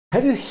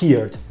Have you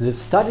heard that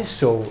studies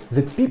show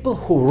that people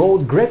who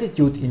wrote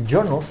gratitude in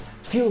journals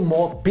feel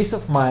more peace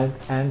of mind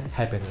and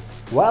happiness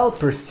while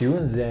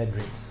pursuing their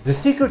dreams? The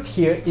secret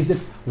here is that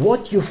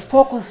what you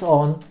focus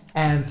on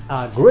and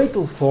are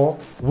grateful for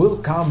will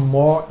come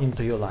more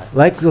into your life.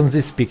 Like on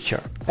this picture.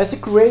 As a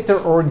creator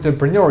or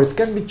entrepreneur, it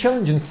can be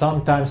challenging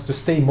sometimes to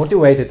stay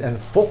motivated and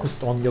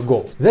focused on your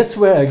goals. That's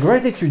where a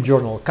gratitude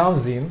journal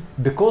comes in,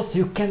 because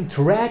you can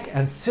track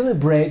and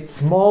celebrate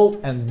small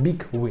and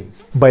big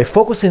wins. By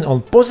focusing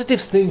on positive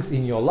things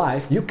in your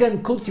life, you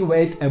can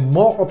cultivate a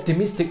more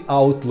optimistic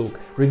outlook,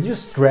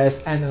 reduce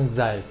stress and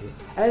anxiety,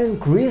 and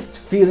increase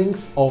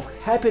feelings of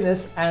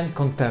happiness and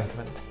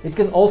contentment. It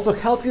can also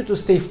help you to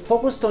stay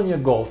focused on your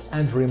goals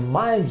and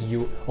remind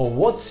you of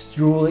what's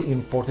truly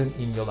important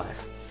in your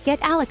life.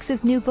 Get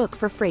Alex's new book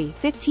for free,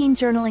 15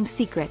 Journaling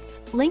Secrets.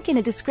 Link in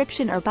a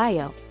description or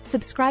bio.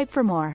 Subscribe for more.